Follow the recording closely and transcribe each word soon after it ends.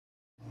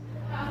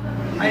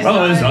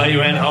Oh, as I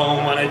went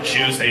home on a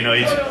Tuesday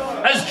night,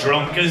 as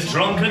drunk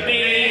could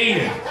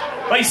be,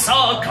 I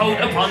saw a coat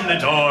upon the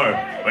door,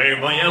 where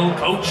my old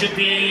coat should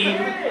be.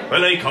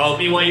 Well, I called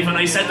me wife and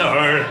I said to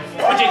her,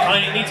 would you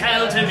kindly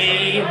tell to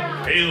me,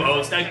 who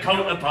holds that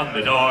coat upon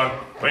the door,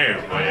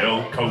 where my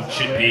old coat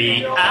should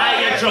be? Ah,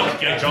 you're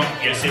drunk,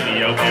 you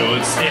silly old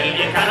fool, still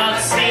you cannot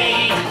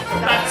see.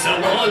 That's a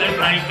woolen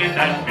blanket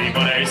that me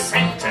mother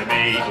sent to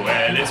me.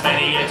 Well, it's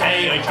many a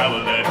day I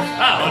travelled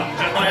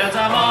 100 miles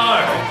or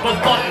more, but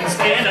buttons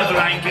in a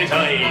blanket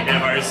I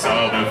never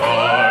saw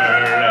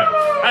before.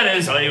 And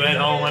as I went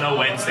home on a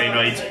Wednesday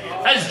night,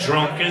 as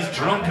drunk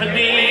could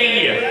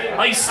be,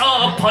 I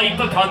saw a pipe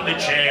upon the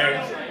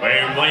chair,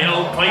 where my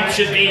old pipe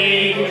should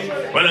be.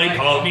 Well, I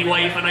called me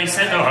wife and I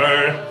said to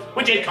her,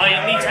 would you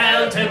kindly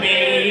tell to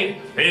me,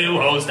 who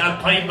holds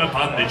that pipe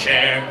upon the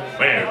chair,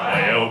 where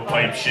my old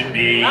pipe should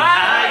be?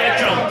 Ah,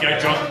 you're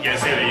drunk, you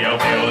silly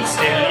old fool,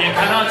 still you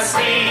cannot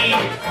see.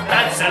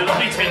 That's a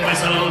lovely tin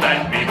whistle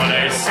that me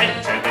mother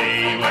sent to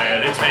me.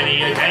 Well, it's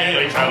many a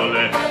day I travelled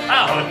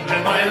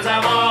 100 miles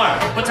or more,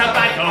 but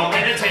tobacco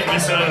in a tin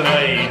whistle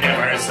I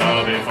never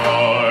saw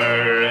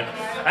before.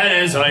 And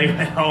as I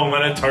went home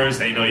on a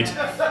Thursday night,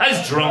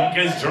 as drunk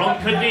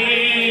could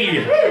be,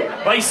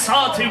 I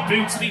saw two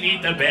boots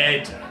beneath the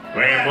bed,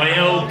 where my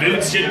old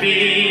boots should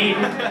be.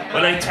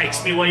 Well, I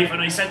text me wife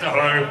and I said to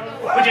her,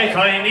 would you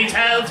kindly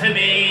tell to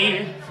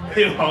me,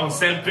 who owns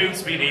them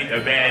boots beneath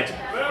the bed,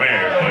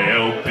 where my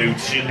old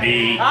boots should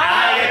be?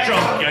 Ah, you're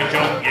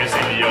drunk, you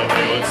silly old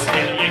fool,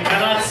 still you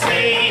cannot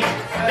see.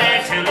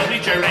 They're two lovely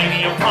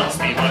geranium pots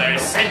me mother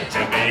sent to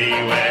me.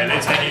 Well,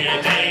 it's many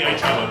a day I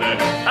travelled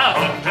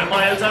 100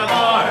 miles or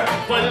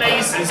more, but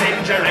laces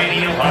in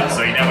geranium pots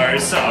I never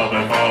saw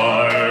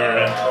before.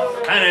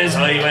 And as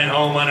I went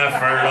home on a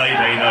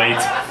Friday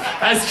night,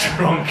 as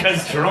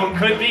drunk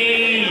could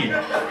be,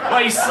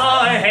 I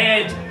saw a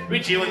head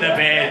with you in the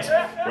bed,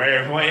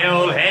 where my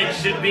old head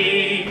should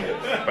be.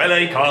 Well,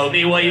 I called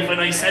me wife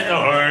and I said to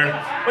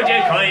her, would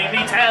you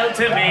kindly tell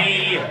to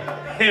me,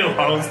 who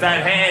owns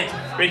that head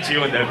with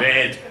you in the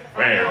bed,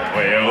 where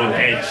my old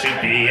head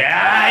should be?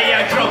 Ah,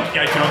 you're drunk,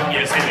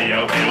 you silly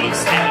old fool,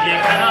 still you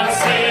cannot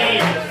see.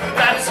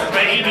 That's a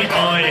baby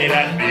boy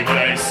that me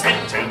mother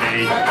sent to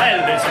me.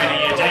 Well, it's many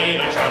a day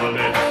I travelled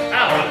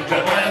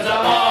 100 miles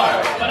or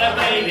more, but a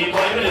baby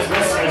boy with his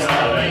whiskers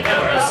on I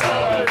never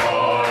saw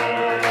before.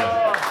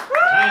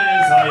 And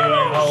as I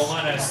went home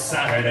on a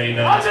Saturday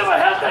night,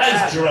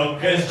 as drunk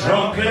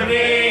could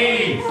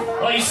be,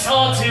 I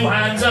saw two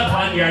hands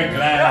upon your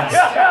glance,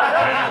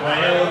 where my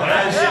old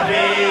hands should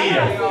be.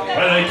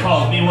 Well, I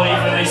called me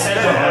wife and I said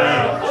to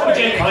her, would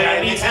you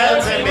kindly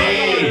tell to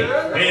me,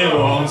 who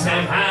owns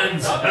them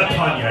hands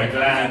upon your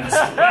glance,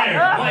 where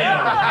my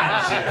old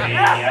hands should be?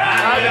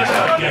 Ah, you're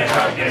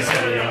drunk, you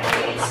silly old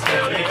fool,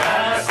 still you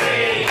cannot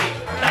see.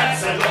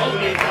 That's a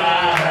lonely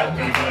crowd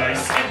people are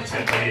sent to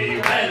me.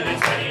 Well,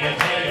 it's many a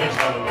day I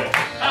travelled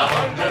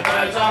 100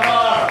 miles or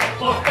more,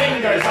 but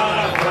fingers on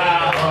a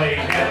crowd I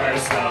never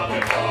saw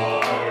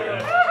before.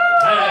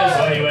 And as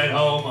I went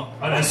home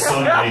on a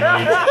Sunday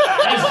night,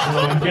 as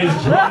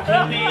drunk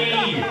could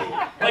be,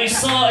 I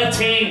saw a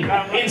thing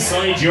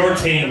inside your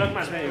thing,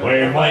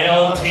 where my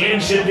old thing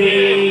should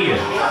be.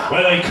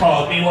 Well, I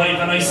called me wife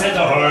and I said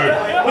to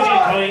her, would you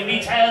kindly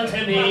tell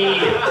to me,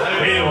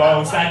 who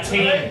owns that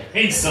thing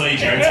inside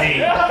your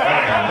thing,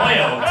 where my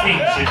old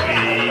thing should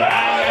be?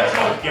 Ah,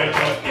 you're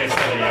drunk, you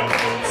silly old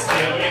fool,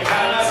 still you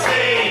cannot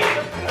see.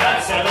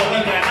 That's a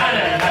lovely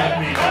banana that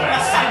me mother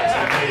sent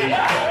to me.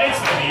 It's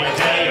many a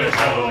day or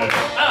trouble